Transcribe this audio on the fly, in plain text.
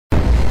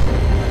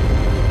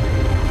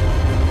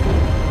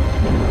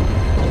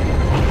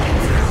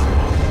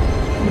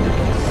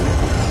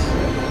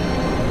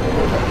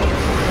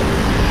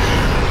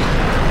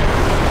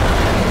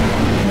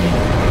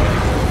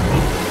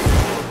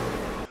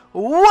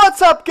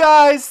What's up,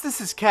 guys?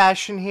 This is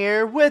Cashen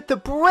here with the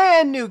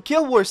brand new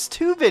Guild Wars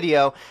 2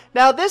 video.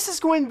 Now this is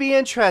going to be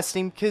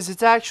interesting because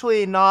it's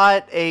actually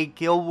not a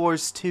Guild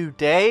Wars 2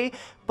 day,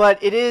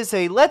 but it is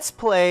a Let's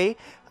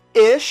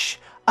Play-ish.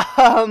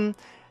 The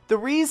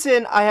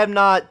reason I have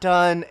not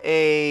done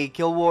a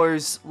Guild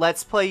Wars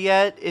Let's Play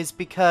yet is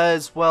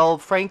because, well,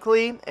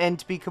 frankly, and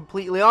to be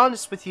completely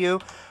honest with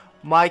you,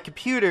 my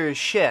computer is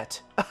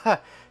shit.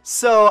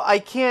 So I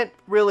can't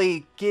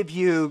really give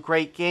you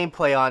great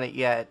gameplay on it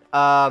yet.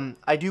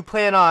 I do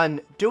plan on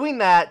doing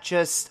that,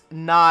 just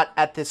not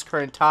at this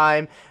current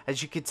time.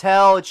 As you can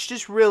tell, it's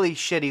just really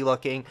shitty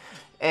looking.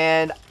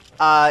 And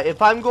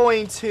if I'm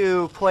going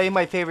to play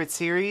my favorite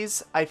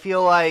series, I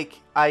feel like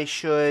I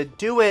should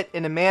do it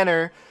in a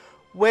manner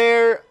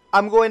where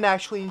I'm going to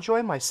actually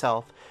enjoy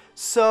myself.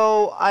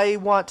 So I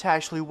want to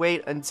actually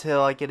wait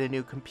until I get a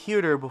new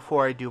computer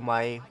before I do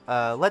my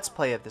Let's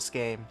Play of this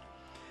game.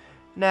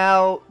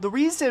 Now, the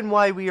reason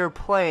why we are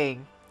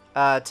playing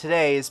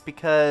today is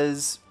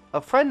because a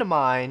friend of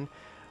mine,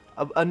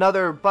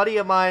 another buddy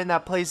of mine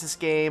that plays this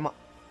game,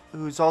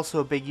 who's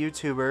also a big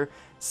YouTuber,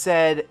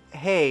 said,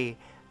 hey,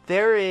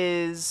 there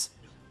is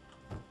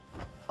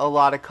a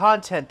lot of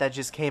content that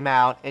just came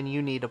out and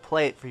you need to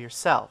play it for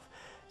yourself.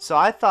 So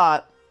I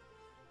thought,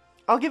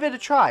 I'll give it a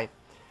try.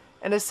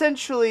 And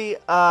essentially,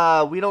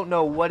 we don't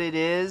know what it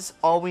is.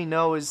 All we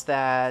know is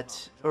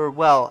that, or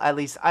well, at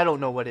least I don't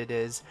know what it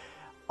is.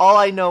 All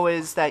I know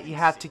is that you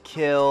have to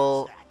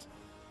kill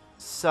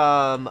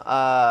some,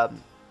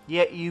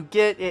 you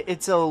get,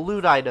 it's a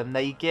loot item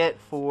that you get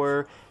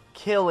for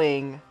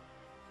killing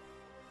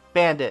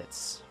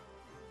bandits.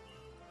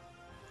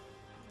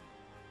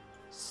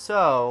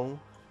 So,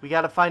 we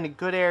gotta find a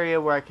good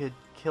area where I could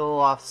kill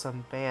off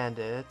some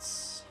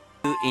bandits.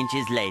 2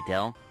 inches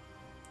later.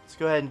 Let's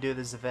go ahead and do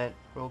this event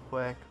real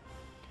quick.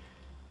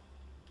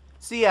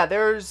 So yeah,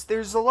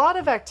 there's a lot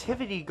of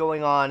activity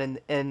going on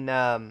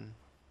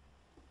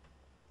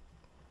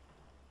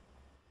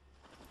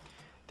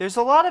there's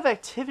a lot of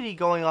activity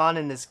going on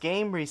in this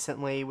game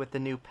recently with the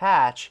new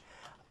patch.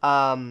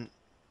 A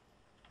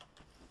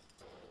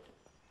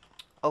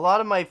lot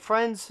of my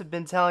friends have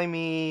been telling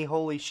me,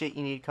 holy shit,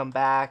 you need to come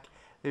back.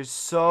 There's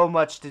so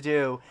much to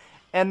do.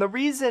 And the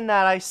reason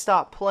that I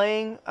stopped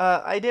playing,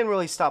 I didn't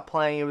really stop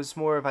playing, it was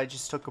more of I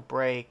just took a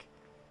break.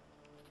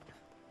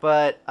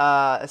 But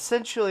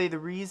essentially the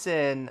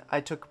reason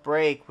I took a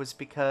break was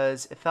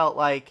because it felt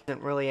like there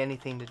wasn't really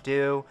anything to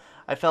do.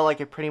 I felt like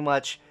I pretty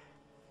much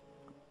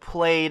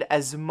played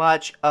as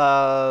much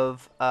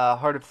of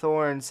Heart of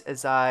Thorns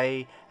as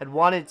I had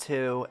wanted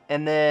to,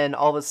 and then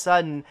all of a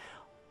sudden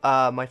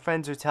my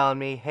friends are telling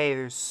me, hey,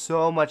 there's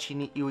so much you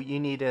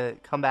need to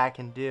come back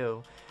and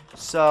do.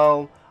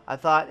 So I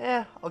thought,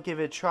 I'll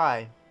give it a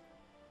try.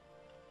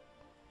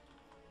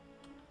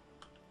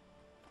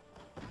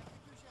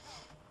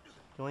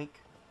 Yoink.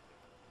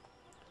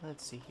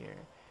 Let's see here.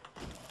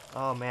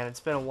 Oh man,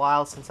 it's been a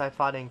while since I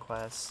fought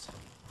Inquest.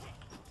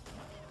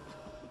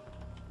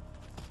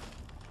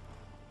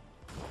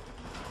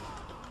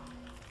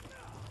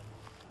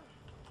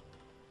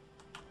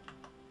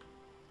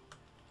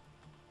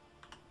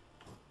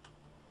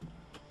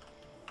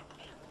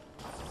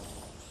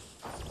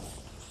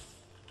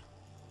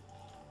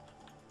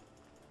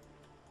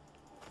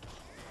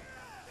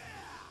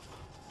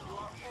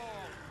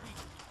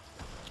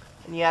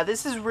 Yeah,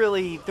 this is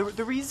really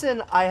the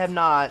reason I have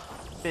not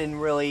been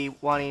really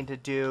wanting to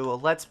do a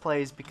Let's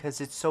Play is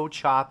because it's so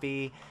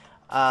choppy.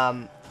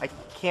 I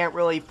can't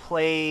really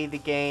play the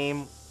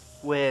game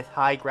with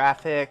high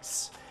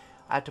graphics.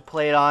 I have to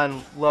play it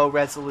on low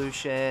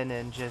resolution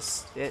and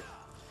just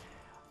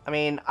I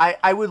mean,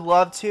 I would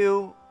love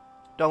to,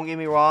 don't get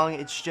me wrong,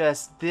 it's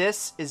just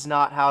this is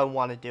not how I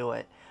want to do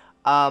it.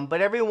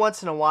 But every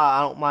once in a while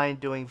I don't mind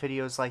doing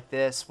videos like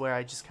this where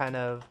I just kind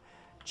of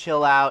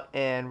chill out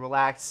and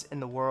relax in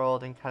the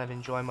world and kind of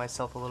enjoy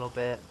myself a little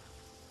bit.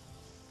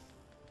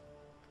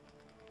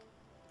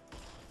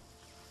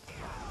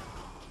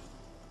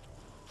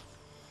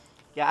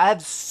 Yeah, I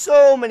have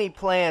so many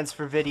plans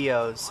for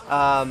videos.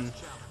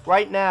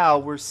 Right now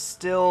we're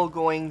still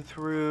going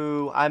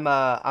through,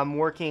 I'm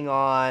working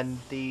on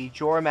the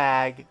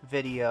Jormag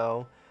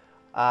video.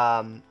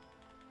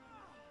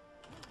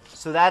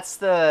 So that's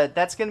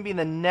gonna be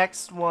the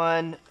next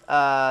one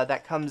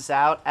that comes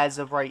out as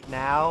of right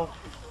now.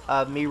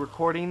 Me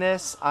recording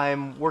this,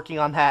 I'm working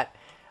on that.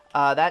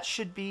 That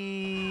should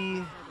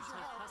be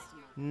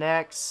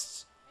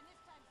next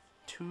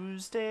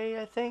Tuesday,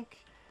 I think.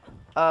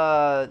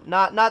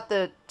 Not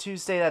the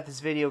Tuesday that this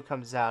video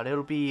comes out.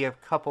 It'll be a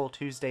couple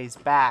Tuesdays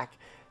back.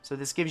 So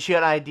this gives you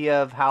an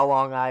idea of how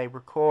long I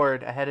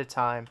record ahead of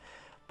time.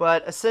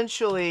 But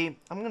essentially,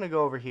 I'm gonna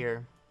go over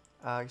here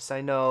because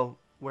I know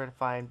where to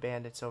find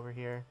bandits over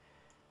here.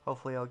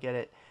 Hopefully I'll get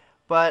it.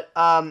 But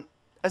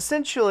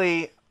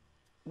essentially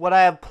what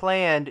I have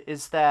planned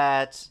is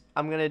that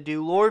I'm gonna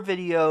do lore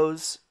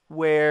videos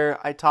where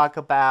I talk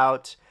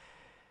about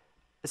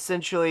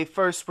essentially,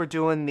 first we're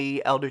doing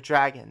the Elder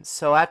Dragons.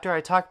 So after I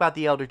talk about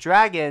the Elder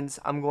Dragons,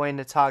 I'm going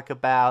to talk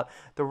about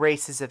the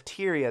races of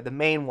Tyria, the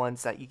main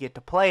ones that you get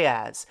to play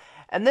as.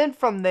 And then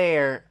from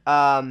there,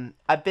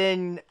 I've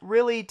been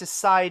really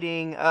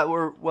deciding,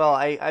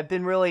 I've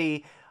been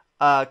really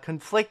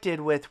conflicted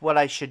with what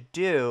I should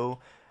do,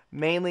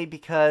 mainly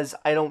because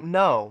I don't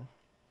know.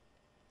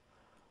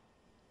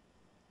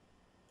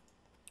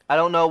 I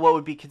don't know what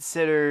would be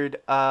considered,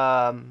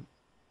 what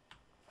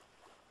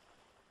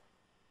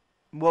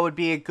would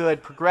be a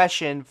good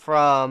progression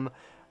from,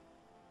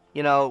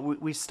 you know,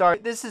 we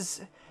start, this is,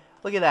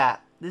 look at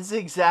that. This is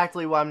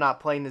exactly why I'm not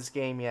playing this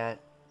game yet.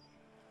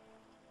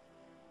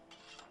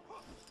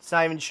 It's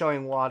not even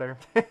showing water.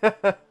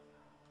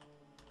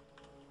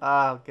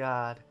 Oh,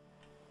 God.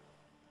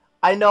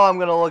 I know I'm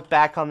going to look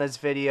back on this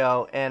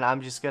video and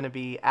I'm just going to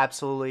be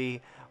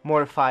absolutely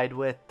mortified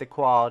with the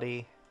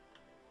quality.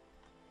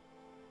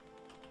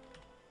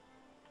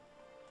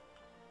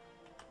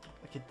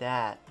 Look at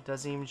that. It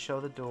doesn't even show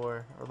the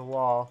door or the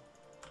wall.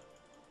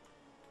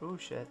 Oh,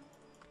 shit.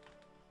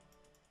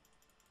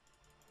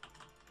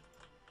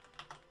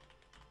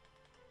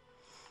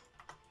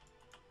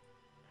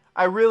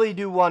 I really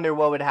do wonder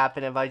what would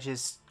happen if I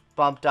just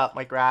bumped up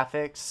my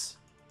graphics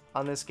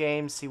on this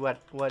game, see what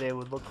it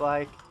would look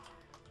like.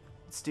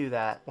 Let's do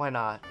that. Why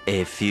not?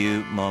 A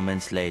few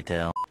moments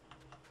later.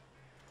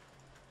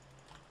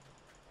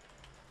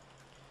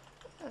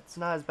 That's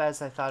not as bad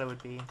as I thought it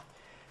would be.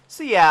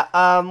 So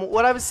yeah,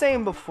 what I was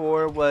saying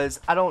before was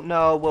I don't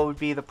know what would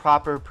be the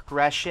proper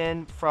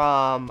progression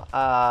from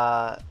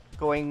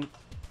going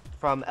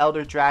from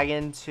Elder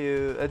Dragon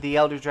to the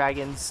Elder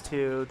Dragons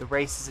to the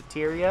races of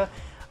Tyria.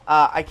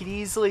 I could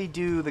easily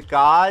do the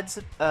gods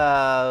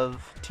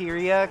of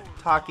Tyria,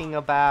 talking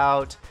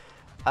about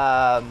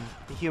the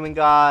human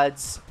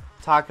gods,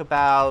 talk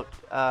about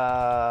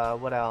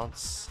what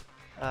else?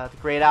 The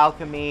Great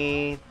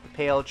Alchemy, the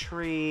Pale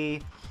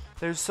Tree.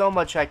 There's so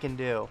much I can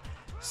do.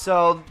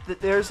 So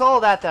there's all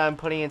that I'm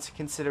putting into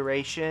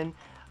consideration.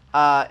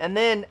 And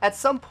then at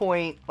some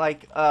point,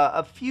 like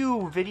a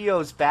few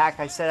videos back,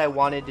 I said I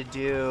wanted to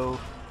do,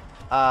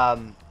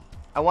 I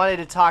wanted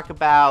to talk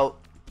about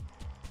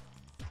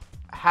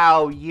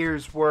how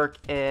years work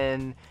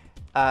in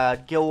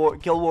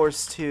Guild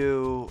Wars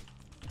 2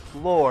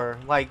 lore.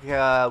 Like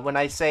when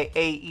I say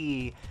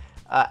AE,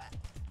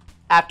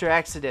 after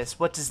Exodus,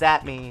 what does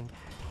that mean?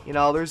 You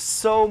know, there's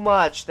so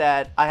much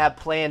that I have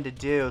planned to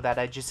do that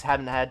I just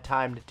haven't had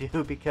time to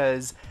do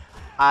because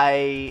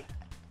I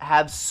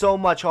have so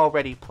much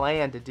already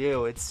planned to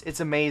do. It's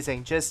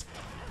amazing. Just,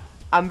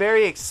 I'm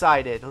very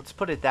excited. Let's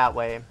put it that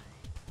way.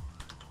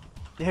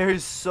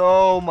 There's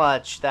so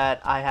much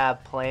that I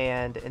have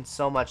planned and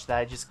so much that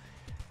I just...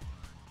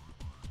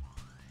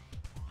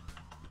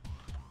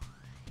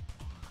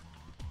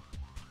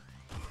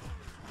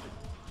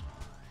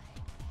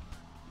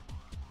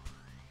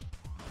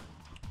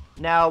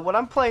 Now, what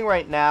I'm playing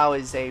right now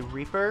is a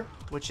Reaper,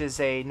 which is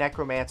a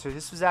Necromancer.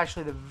 This was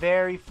actually the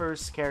very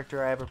first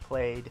character I ever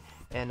played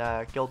in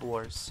Guild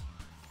Wars.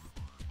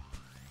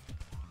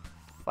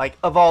 Like,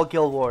 of all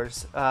Guild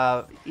Wars.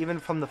 Even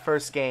from the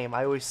first game,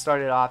 I always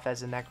started off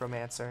as a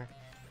Necromancer.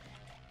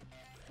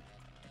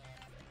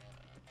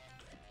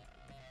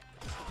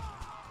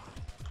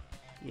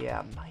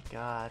 Yeah, my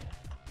god.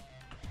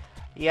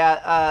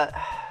 Yeah,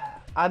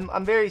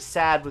 I'm very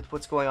sad with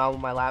what's going on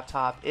with my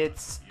laptop.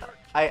 It's...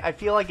 I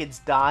feel like it's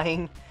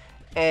dying,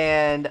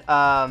 and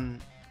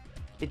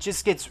it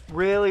just gets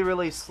really,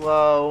 really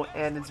slow,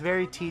 and it's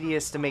very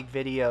tedious to make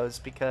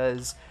videos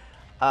because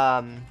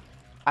I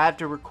have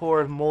to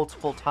record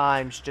multiple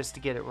times just to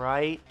get it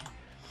right.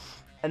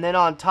 And then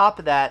on top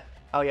of that,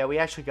 oh yeah, we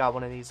actually got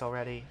one of these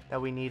already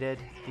that we needed,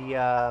 the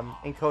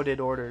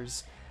encoded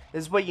orders.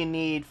 This is what you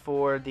need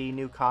for the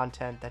new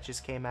content that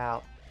just came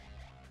out.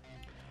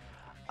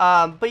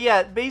 But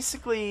yeah,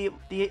 basically,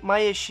 my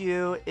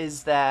issue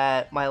is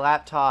that my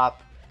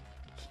laptop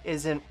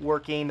isn't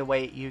working the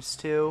way it used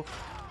to.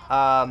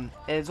 And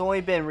it's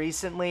only been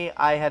recently.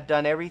 I have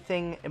done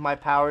everything in my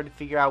power to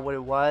figure out what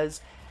it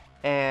was,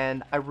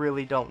 and I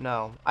really don't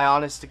know. I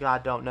honest to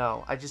God don't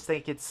know. I just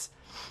think it's...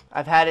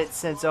 I've had it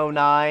since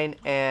 09,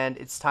 and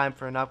it's time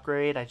for an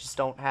upgrade. I just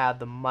don't have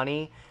the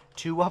money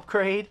to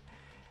upgrade.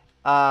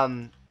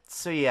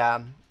 So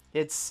yeah,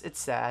 it's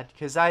sad,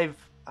 because I've...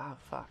 Oh,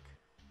 fuck.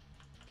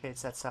 Okay,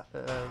 it's that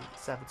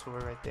saboteur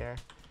right there.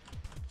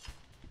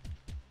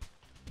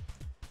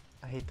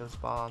 I hate those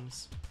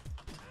bombs.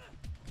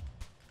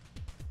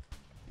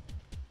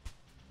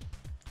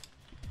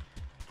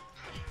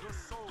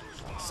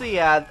 So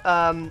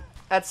yeah,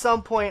 at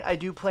some point I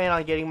do plan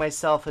on getting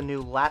myself a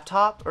new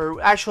laptop. Or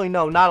actually,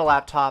 no, not a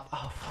laptop.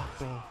 Oh, fuck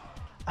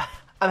me.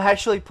 I'm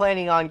actually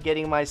planning on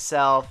getting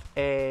myself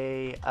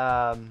a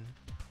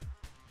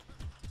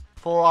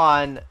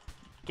full-on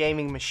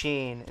gaming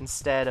machine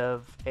instead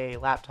of a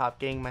laptop,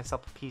 getting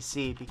myself a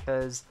PC,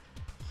 because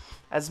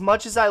as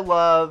much as I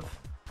love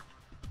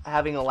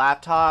having a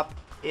laptop,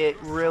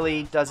 it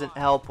really doesn't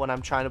help when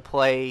I'm trying to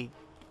play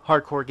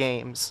hardcore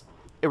games.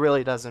 It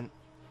really doesn't.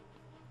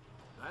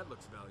 That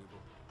looks valuable.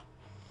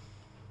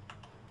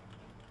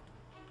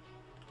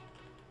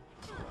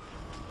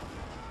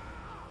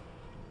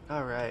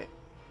 Alright.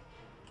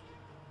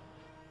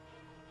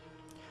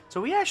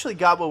 So we actually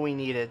got what we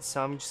needed,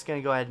 so I'm just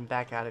going to go ahead and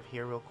back out of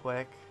here real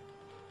quick.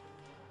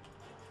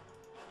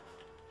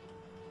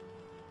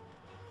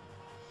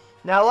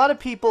 Now, a lot of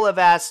people have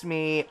asked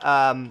me,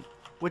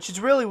 which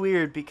is really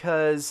weird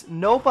because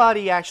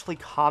nobody actually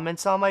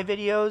comments on my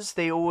videos.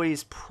 They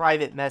always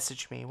private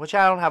message me, which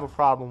I don't have a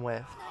problem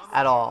with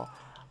at all.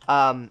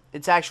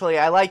 It's actually,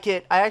 I like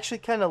it. I actually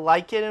kind of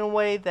like it in a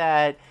way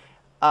that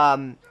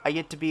I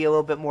get to be a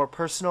little bit more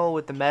personal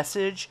with the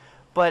message.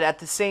 But at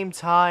the same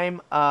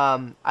time,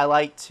 I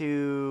like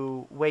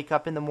to wake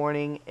up in the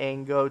morning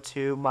and go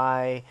to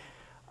my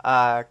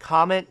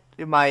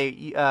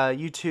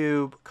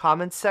YouTube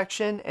comments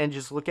section and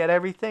just look at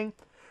everything.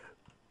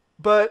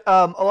 But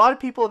a lot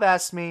of people have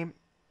asked me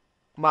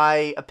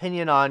my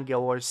opinion on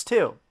Guild Wars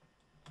 2.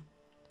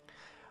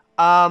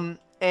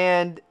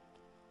 And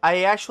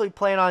I actually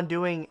plan on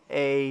doing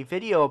a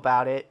video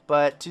about it,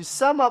 but to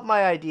sum up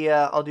my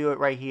idea, I'll do it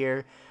right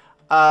here.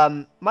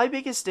 My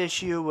biggest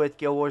issue with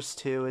Guild Wars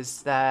 2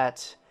 is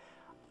that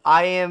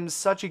I am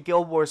such a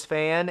Guild Wars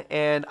fan,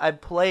 and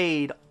I've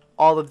played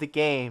all of the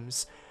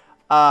games.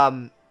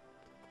 And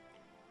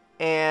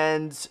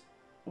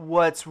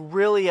what's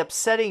really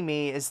upsetting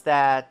me is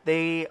that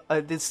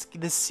this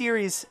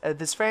series,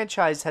 this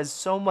franchise has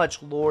so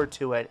much lore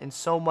to it, and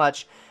so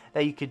much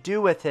that you could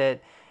do with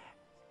it,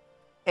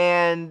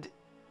 and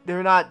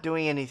they're not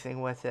doing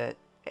anything with it.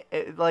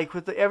 Like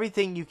with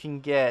everything you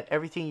can get,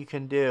 everything you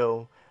can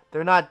do,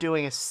 they're not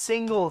doing a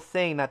single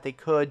thing that they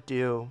could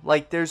do.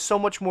 Like, there's so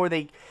much more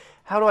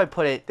how do I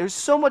put it? There's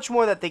so much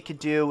more that they could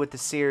do with the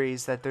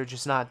series that they're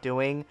just not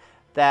doing,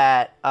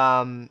 that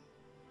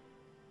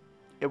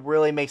it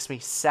really makes me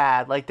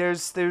sad. Like,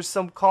 there's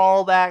some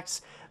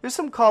callbacks. There's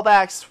some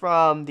callbacks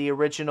from the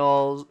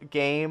original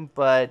game,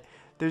 but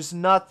there's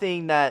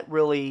nothing that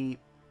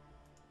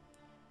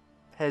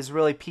has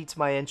really piqued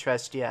my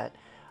interest yet.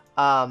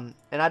 And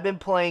I've been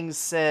playing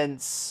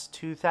since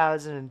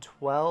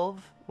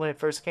 2012 when it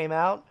first came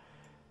out.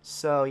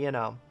 So, you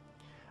know.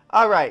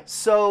 Alright,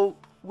 so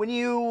when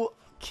you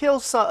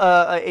kill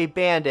a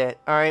bandit,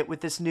 alright, with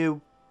this new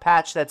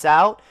patch that's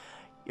out,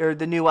 or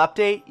the new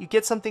update, you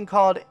get something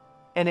called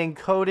an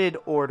encoded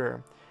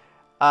order.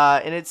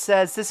 And it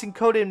says, this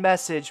encoded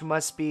message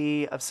must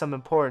be of some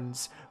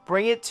importance.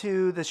 Bring it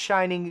to the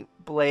Shinning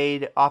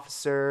Blade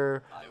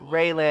officer,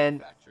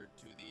 Raylan.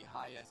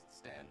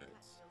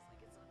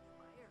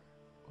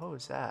 What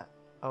was that?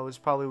 Oh, it was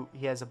probably,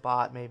 he has a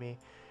bot, maybe.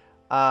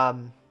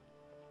 Blade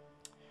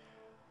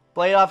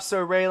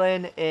Officer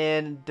Raylan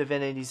in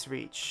Divinity's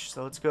Reach.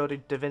 So let's go to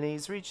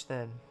Divinity's Reach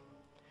then.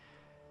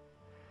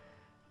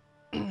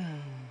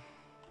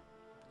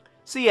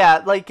 So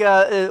yeah, like,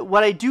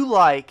 what I do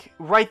like,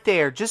 right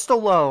there, just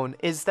alone,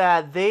 is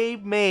that they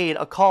made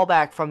a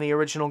callback from the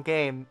original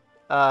game.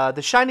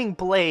 The Shining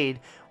Blade,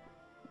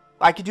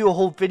 I could do a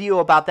whole video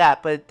about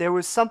that, but there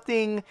was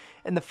something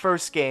in the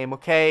first game,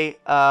 okay,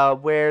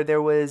 where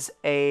there was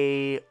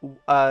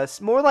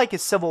more like a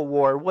civil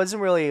war. It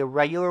wasn't really a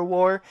regular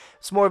war.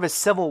 It's more of a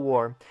civil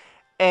war.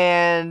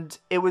 And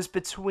it was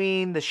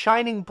between the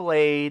Shining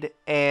Blade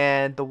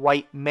and the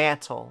White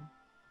Mantle.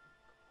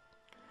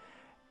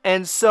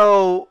 And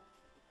so,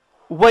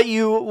 when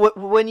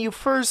you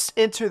first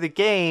enter the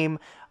game,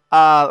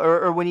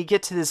 or when you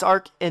get to this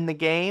arc in the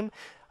game,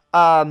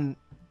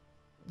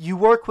 you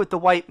work with the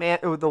White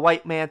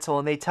Mantle,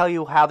 and they tell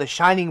you how the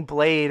Shining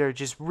Blade are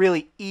just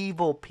really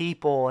evil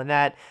people, and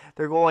that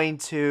they're going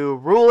to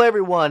rule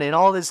everyone and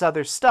all this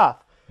other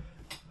stuff.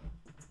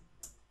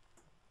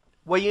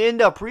 What you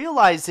end up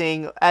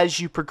realizing as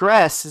you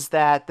progress is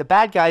that the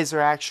bad guys are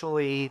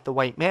actually the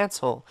White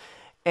Mantle,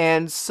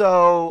 and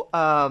so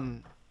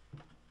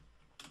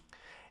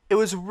it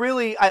was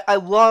really, I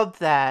loved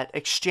that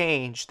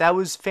exchange. That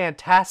was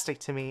fantastic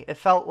to me. It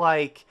felt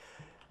like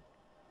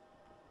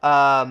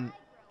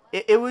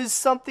it was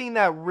something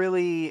that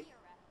really,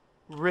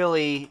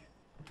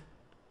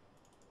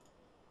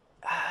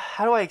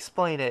 how do I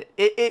explain it?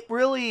 It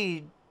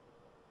really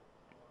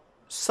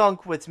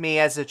sunk with me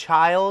as a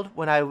child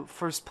when I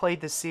first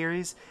played the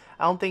series.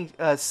 I don't think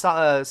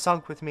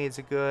sunk with me is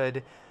a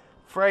good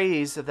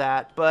phrase of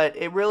that, but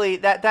it really,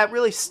 that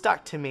really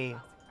stuck to me.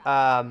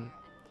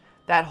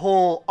 That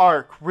whole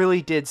arc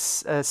really did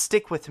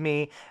stick with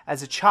me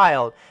as a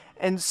child.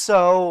 And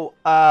so,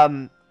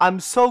 I'm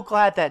so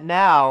glad that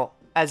now,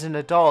 as an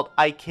adult,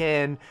 I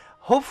can,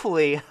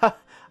 hopefully,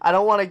 I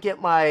don't want to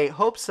get my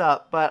hopes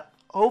up, but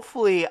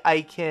hopefully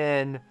I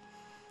can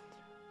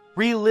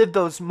relive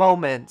those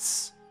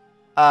moments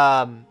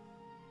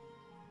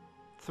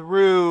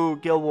through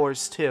Guild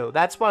Wars 2.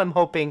 That's what I'm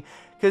hoping,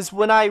 because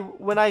when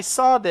I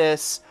saw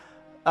this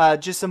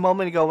just a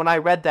moment ago, when I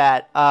read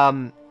that,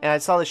 and I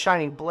saw the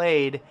Shining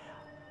Blade,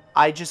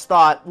 I just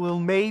thought, well,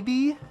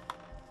 maybe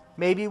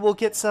we'll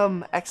get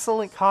some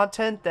excellent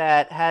content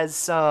that has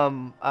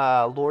some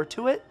lore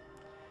to it.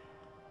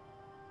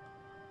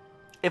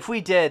 If we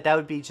did, that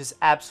would be just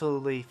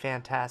absolutely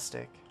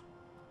fantastic.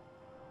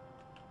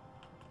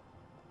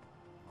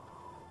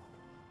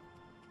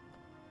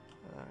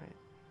 Alright.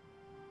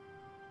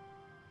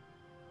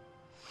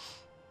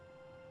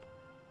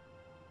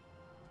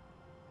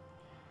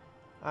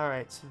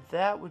 Alright, so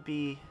that would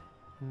be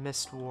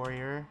Mist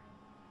Warrior.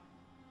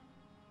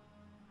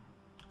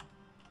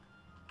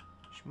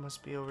 She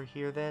must be over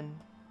here then.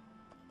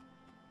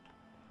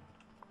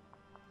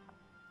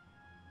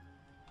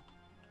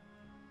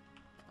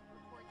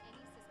 Report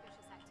any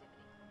suspicious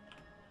activity.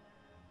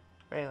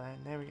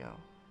 Raylan, there we go.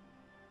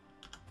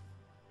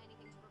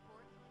 Anything to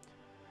report?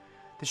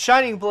 The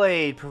Shining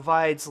Blade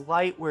provides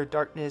light where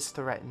darkness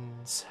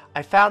threatens.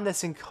 I found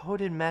this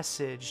encoded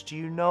message. Do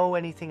you know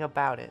anything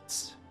about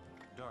it?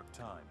 Dark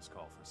times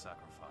call for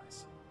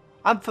sacrifice.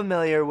 I'm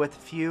familiar with a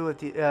few of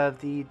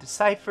the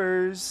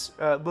ciphers.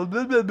 Blah, blah,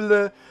 blah,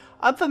 blah.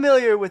 I'm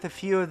familiar with a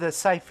few of the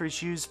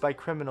ciphers used by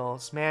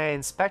criminals. May I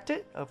inspect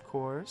it? Of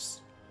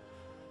course.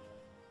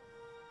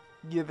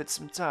 Give it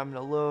some time to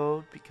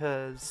load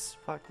because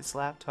fuck this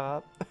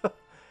laptop.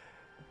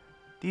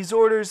 These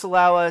orders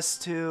allow us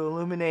to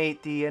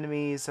illuminate the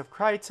enemies of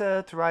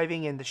Kryta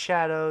thriving in the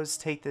shadows.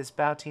 Take this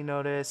bounty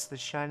notice. The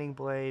Shining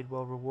Blade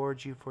will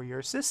reward you for your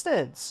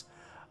assistance.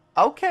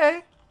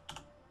 Okay.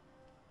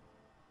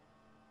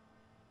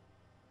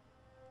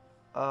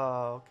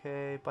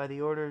 Okay. By the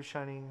order of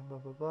Shining blah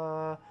blah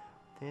blah.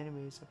 The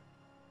enemies of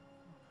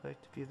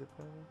click to view the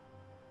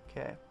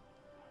okay.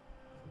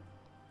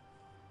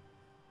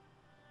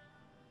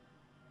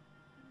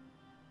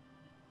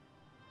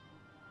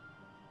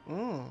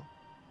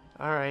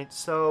 Alright,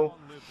 so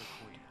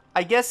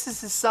I guess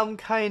this is some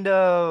kind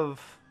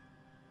of...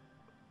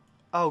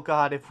 Oh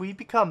god, if we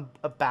become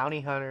a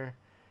bounty hunter,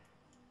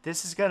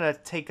 this is gonna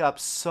take up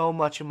so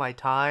much of my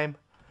time.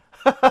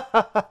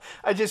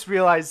 I just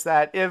realized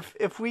that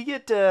if we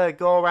get to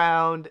go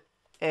around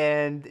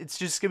and it's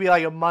just gonna be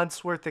like a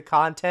month's worth of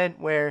content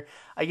where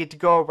I get to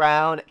go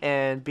around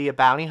and be a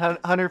bounty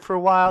hunter for a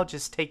while,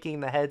 just taking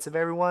the heads of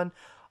everyone,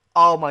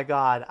 oh my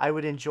god, I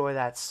would enjoy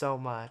that so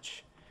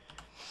much.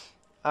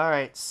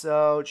 Alright,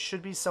 so it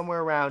should be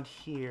somewhere around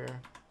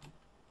here.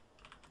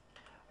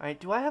 Alright,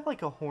 do I have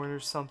like a horn or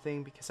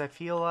something? Because I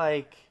feel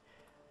like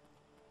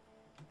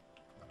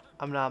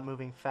I'm not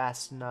moving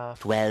fast enough.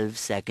 12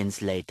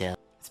 seconds later.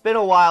 It's been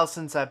a while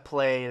since I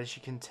played, as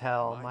you can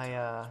tell.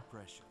 My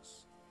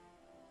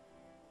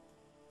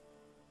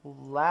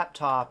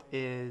laptop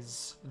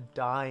is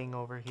dying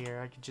over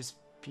here. I could just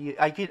feel,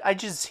 I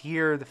just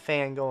hear the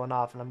fan going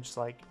off and I'm just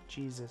like,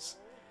 Jesus.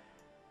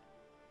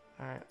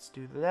 Alright, let's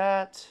do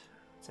that.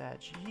 Let's add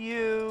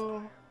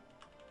you.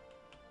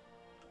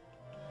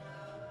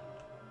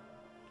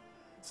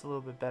 It's a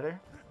little bit better.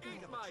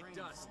 Eat my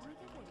dust.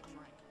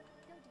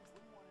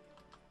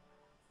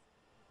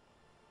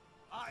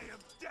 I am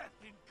death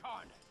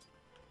incarnate.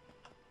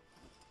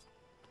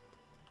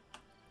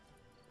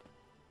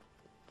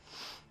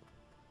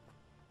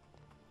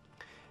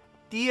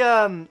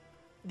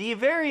 The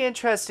very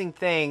interesting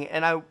thing,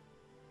 and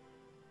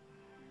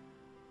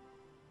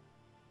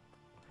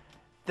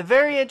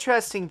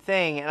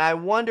I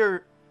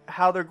wonder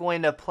how they're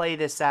going to play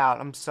this out.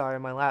 I'm sorry,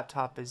 my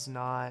laptop is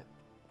not...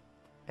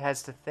 It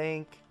has to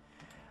think.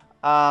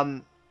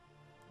 The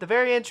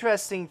very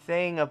interesting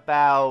thing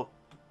about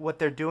what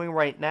they're doing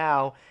right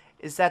now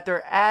is that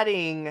they're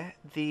adding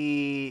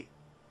the...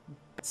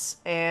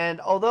 And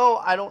although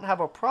I don't have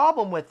a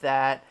problem with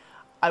that,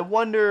 I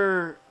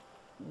wonder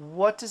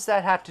what does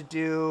that have to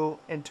do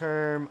in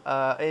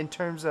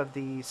terms of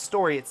the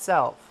story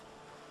itself.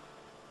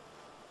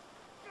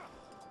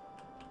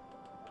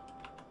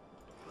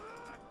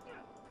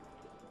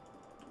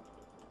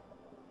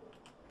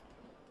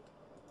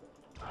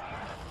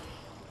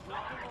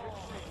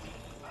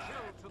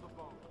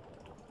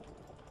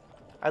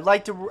 I'd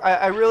like to.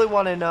 I really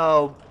want to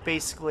know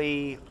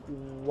basically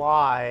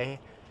why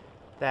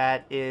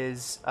that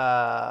is.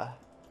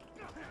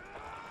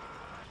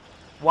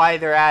 Why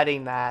they're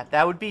adding that.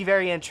 That would be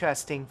very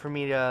interesting for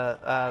me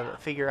to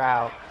figure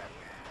out.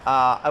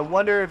 I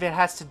wonder if it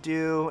has to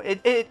do...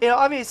 It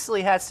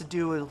obviously has to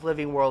do with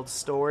Living World's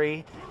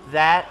story.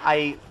 That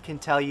I can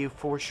tell you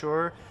for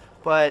sure.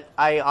 But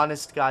I,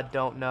 honest to God,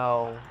 don't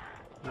know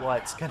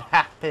what's going to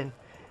happen.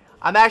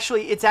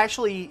 It's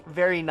actually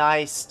very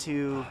nice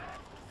to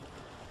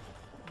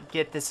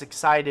get this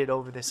excited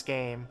over this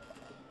game.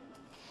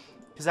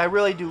 Because I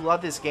really do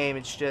love this game.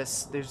 It's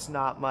just, there's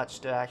not much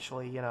to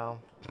actually, you know...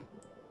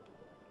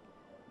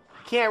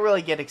 Can't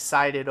really get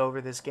excited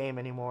over this game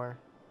anymore.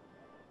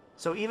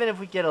 So even if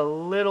we get a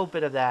little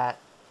bit of that,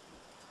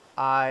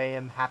 I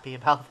am happy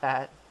about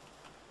that.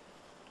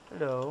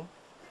 Hello.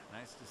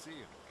 Nice to see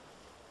you.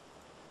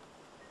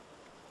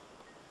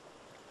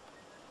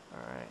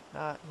 Alright,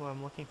 not who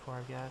I'm looking for,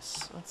 I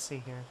guess. Let's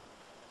see here.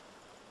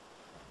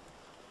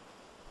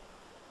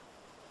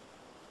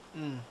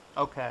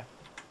 Okay.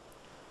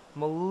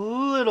 I'm a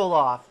little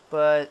off,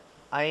 but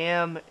I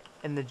am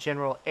in the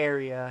general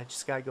area. I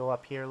just gotta go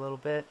up here a little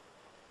bit.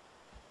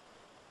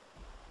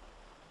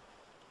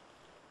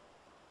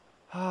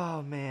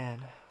 Oh man,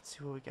 let's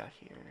see what we got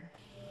here.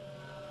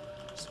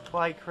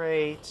 Supply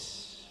crate.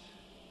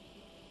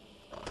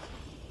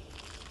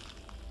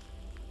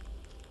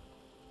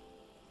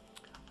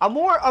 I'm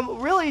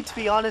really, to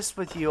be honest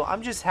with you,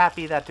 I'm just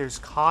happy that there's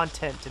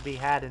content to be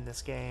had in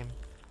this game.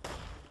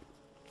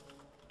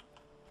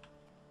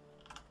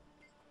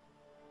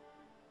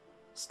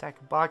 Stack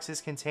of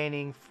boxes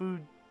containing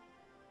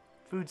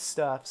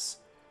foodstuffs.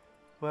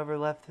 Whoever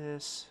left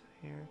this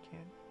here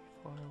can't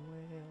be far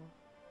away.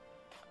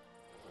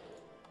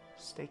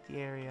 Stake the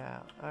area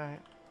out.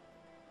 Alright.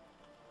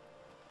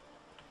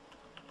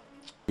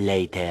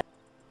 Later.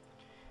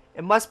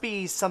 It must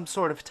be some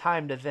sort of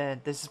timed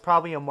event. This is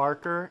probably a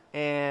marker,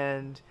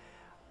 and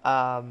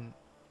there's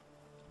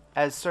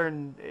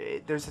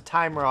a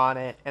timer on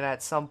it, and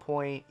at some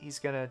point he's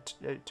gonna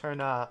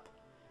turn up.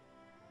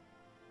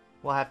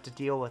 We'll have to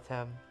deal with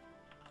him.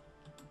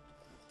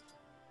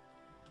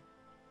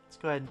 Let's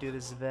go ahead and do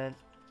this event.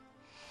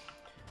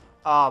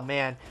 Oh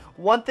man,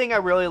 one thing that I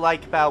really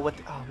like about what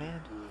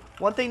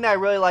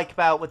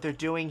they're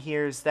doing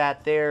here is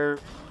that they're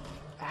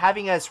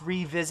having us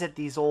revisit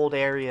these old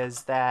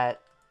areas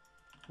that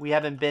we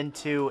haven't been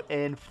to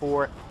in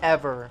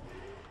forever.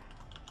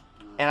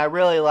 And I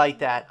really like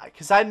that,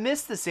 because I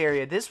missed this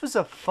area. This was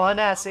a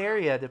fun-ass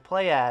area to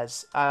play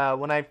as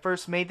when I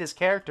first made this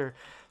character.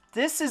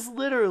 This is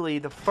literally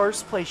the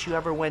first place you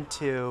ever went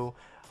to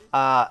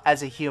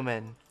as a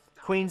human.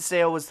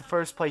 Queensdale was the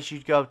first place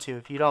you'd go to,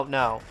 if you don't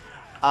know.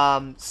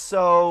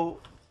 So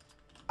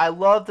I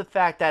love the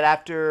fact that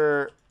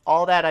after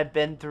all that I've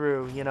been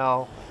through, you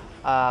know,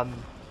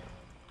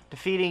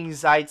 defeating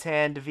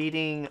Zaitan,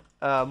 defeating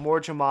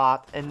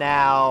Morjamoth, and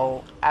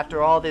now,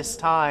 after all this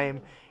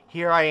time,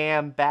 here I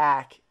am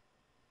back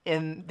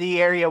in the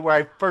area where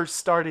I first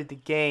started the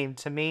game.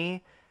 To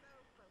me,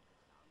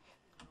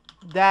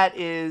 that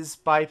is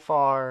by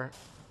far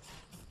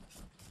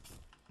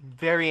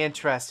very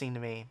interesting to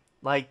me.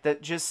 Like,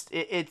 that just,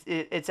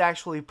 it's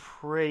actually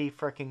pretty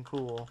freaking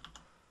cool.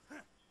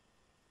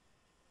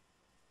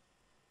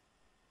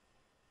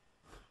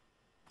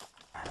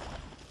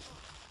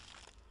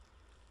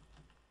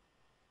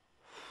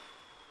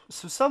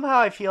 So somehow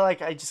I feel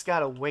like I just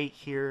gotta wait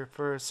here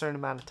for a certain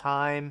amount of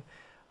time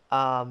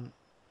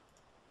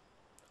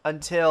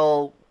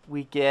until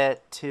we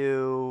get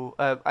to...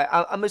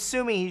 I'm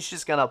assuming he's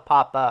just gonna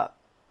pop up.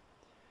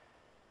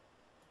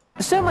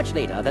 So much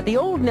later that the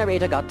old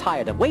narrator got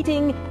tired of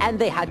waiting and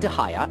they had to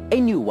hire a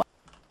new one.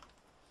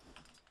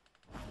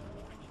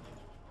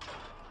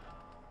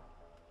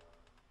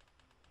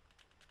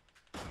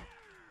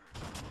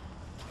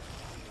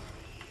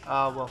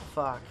 Oh, well,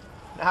 fuck.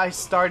 Now I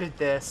started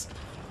this.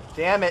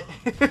 Damn it.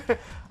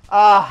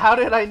 How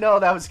did I know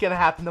that was gonna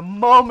happen the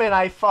moment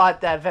I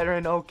fought that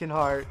veteran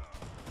Oakenheart?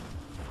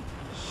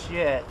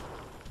 Shit.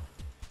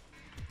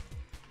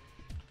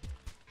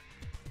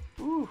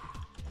 Ooh.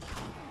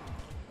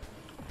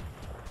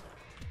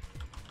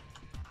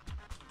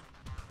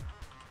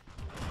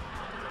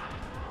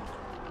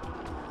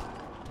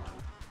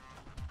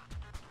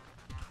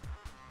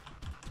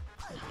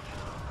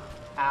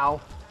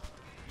 Ow.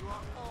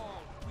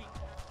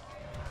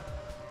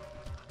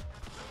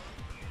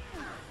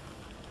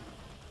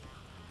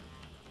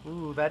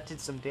 Ooh, that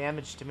did some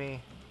damage to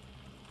me.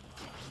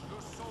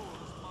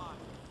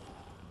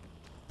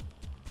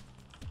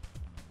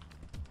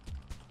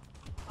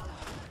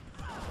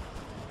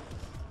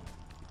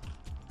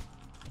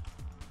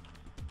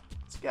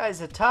 This guy's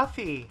a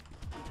toughie.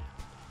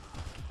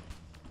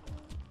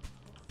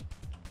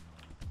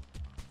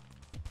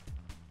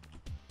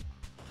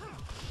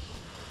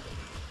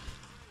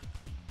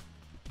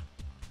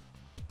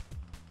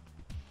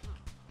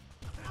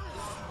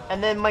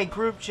 And then my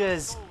group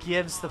just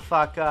gives the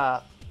fuck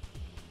up.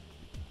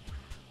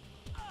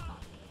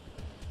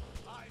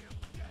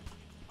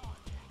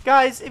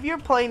 Guys, if you're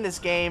playing this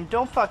game,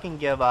 don't fucking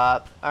give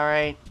up,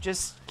 alright?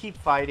 Just keep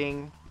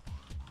fighting.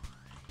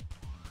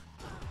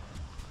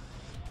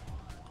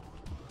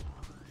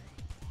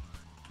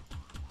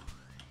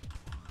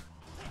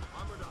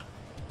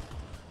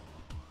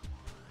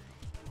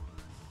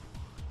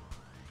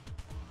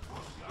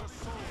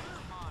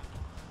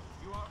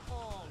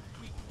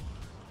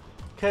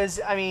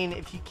 Because, I mean,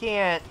 if you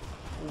can't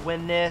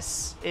win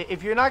this,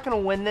 if you're not going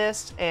to win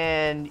this,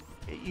 and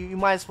you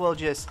might as well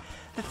just...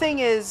 The thing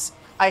is,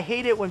 I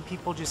hate it when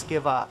people just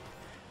give up.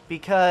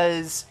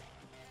 Because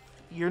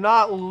you're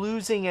not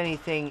losing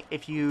anything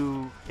if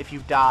you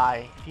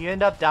die. If you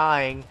end up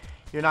dying,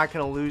 you're not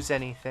going to lose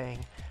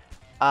anything.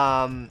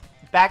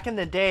 Back in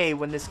the day,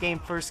 when this game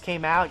first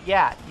came out,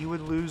 yeah, you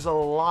would lose a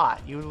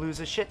lot. You would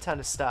lose a shit ton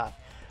of stuff.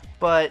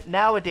 But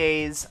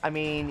nowadays, I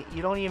mean,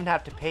 you don't even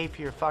have to pay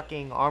for your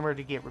fucking armor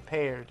to get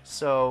repaired.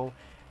 So,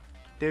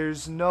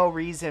 there's no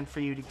reason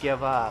for you to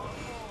give up.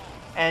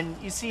 And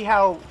you see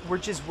how we're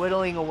just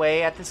whittling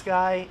away at this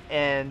guy,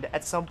 and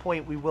at some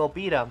point we will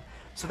beat him.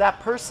 So that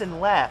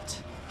person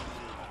left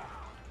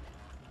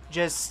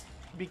just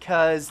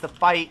because the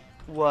fight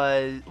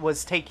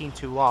was taking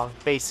too long,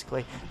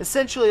 basically.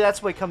 Essentially,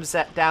 that's what it comes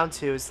down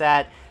to, is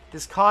that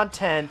this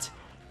content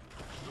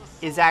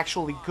is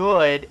actually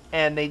good,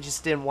 and they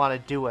just didn't want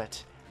to do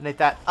it. And they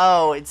thought,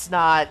 oh, it's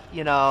not,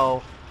 you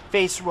know,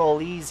 face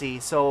roll easy,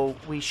 so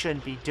we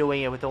shouldn't be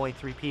doing it with only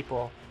 3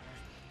 people.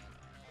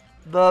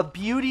 The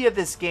beauty of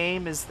this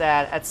game is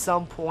that at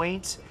some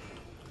point,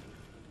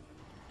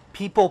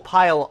 people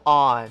pile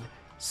on.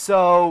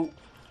 So,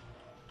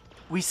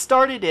 we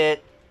started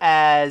it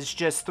as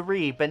just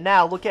 3, but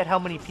now look at how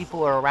many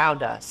people are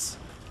around us.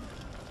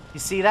 You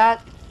see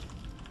that?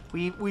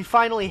 We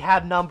finally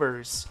have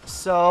numbers,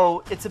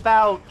 so it's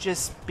about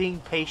just being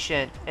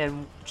patient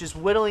and just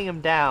whittling them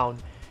down,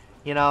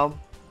 you know?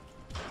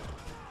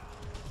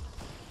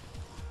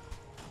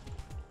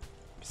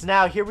 So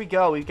now here we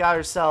go, we've got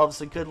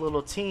ourselves a good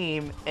little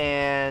team,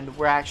 and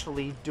we're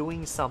actually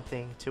doing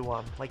something to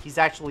him. Like, he's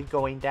actually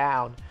going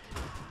down.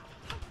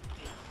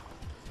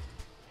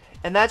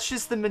 And that's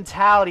just the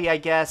mentality, I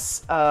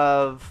guess,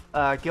 of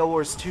Guild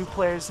Wars 2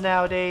 players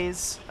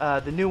nowadays.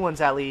 The new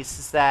ones, at least,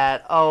 is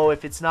that, oh,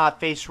 if it's not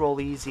face roll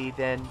easy,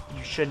 then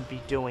you shouldn't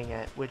be doing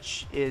it.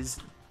 Which is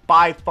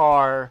by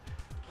far,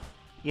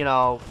 you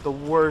know, the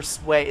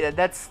worst way.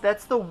 That's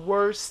the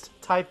worst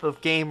type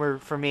of gamer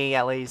for me,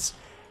 at least.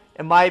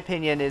 In my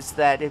opinion, is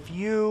that if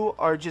you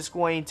are just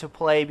going to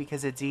play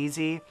because it's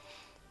easy,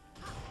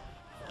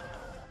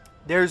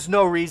 there's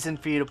no reason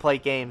for you to play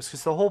games,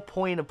 because the whole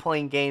point of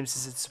playing games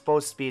is it's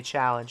supposed to be a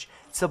challenge.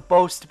 It's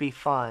supposed to be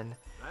fun.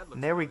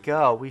 And there we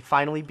go. We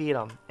finally beat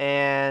him.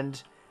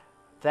 And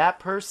that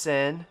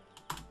person...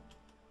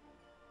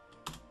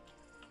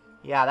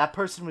 yeah, that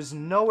person was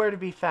nowhere to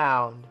be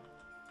found.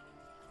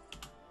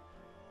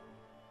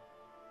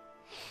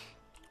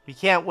 We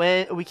can't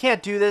win. We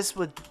can't do this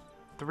with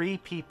 3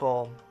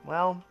 people.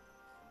 Well,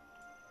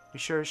 we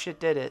sure as shit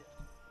did it.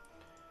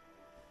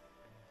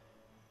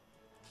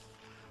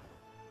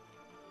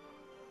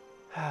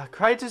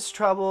 Kryta's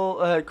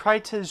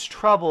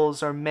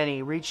troubles are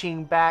many,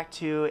 reaching back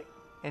to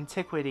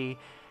antiquity.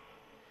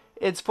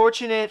 It's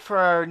fortunate for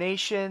our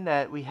nation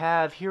that we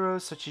have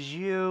heroes such as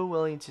you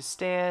willing to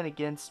stand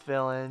against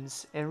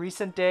villains. In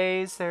recent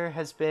days, there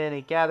has been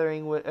a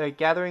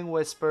gathering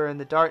whisper in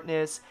the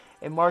darkness,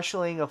 a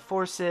marshalling of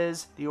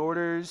forces. The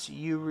orders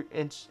you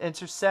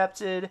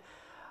intercepted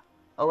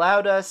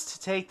allowed us to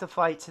take the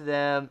fight to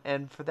them,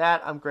 and for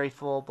that I'm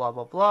grateful, blah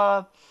blah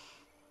blah.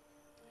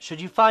 Should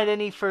you find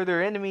any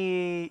further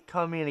enemy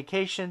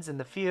communications in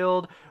the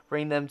field,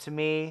 bring them to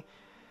me,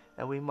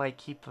 and we might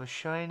keep a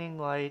shining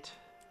light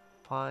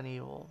upon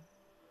evil.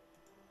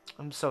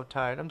 I'm so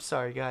tired. I'm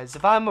sorry, guys.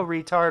 If I'm a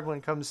retard when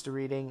it comes to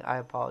reading, I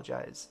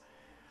apologize.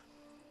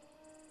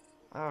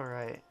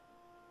 Alright.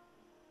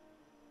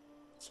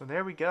 So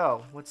there we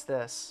go. What's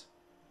this?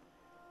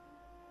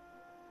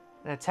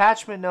 An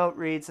attachment note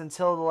reads,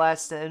 until the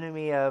last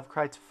enemy of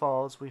Kryta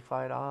falls, we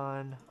fight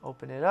on.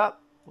 Open it up.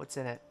 What's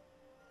in it?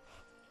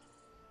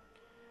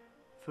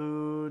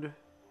 Food.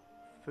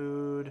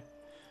 Food.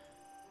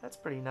 That's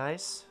pretty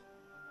nice.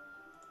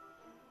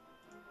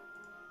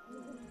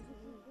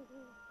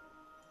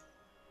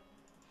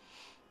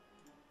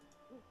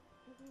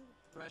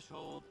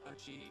 Threshold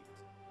achieved.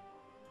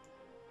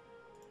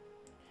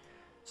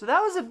 So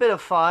that was a bit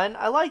of fun.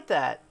 I like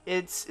that.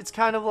 It's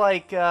kind of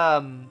like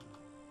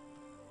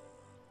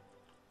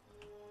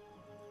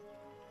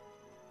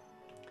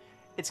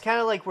it's kind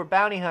of like we're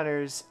bounty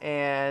hunters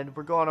and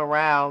we're going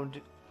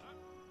around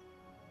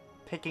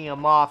picking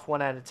them off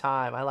one at a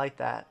time. I like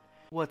that.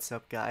 What's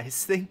up,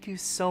 guys? Thank you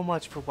so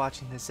much for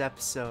watching this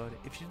episode.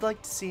 If you'd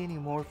like to see any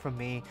more from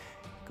me,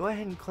 go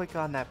ahead and click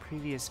on that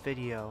previous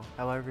video.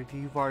 However, if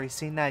you've already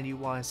seen that and you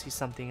want to see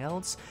something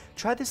else,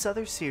 try this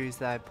other series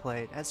that I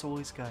played. As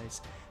always,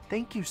 guys,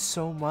 thank you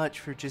so much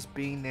for just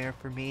being there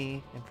for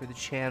me and for the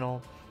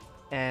channel,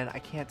 and I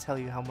can't tell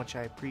you how much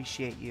I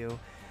appreciate you.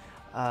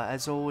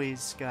 As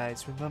always,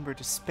 guys, remember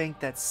to spank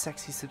that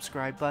sexy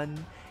subscribe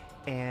button,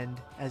 and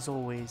as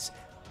always,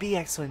 be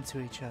excellent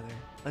to each other.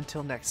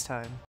 Until next time.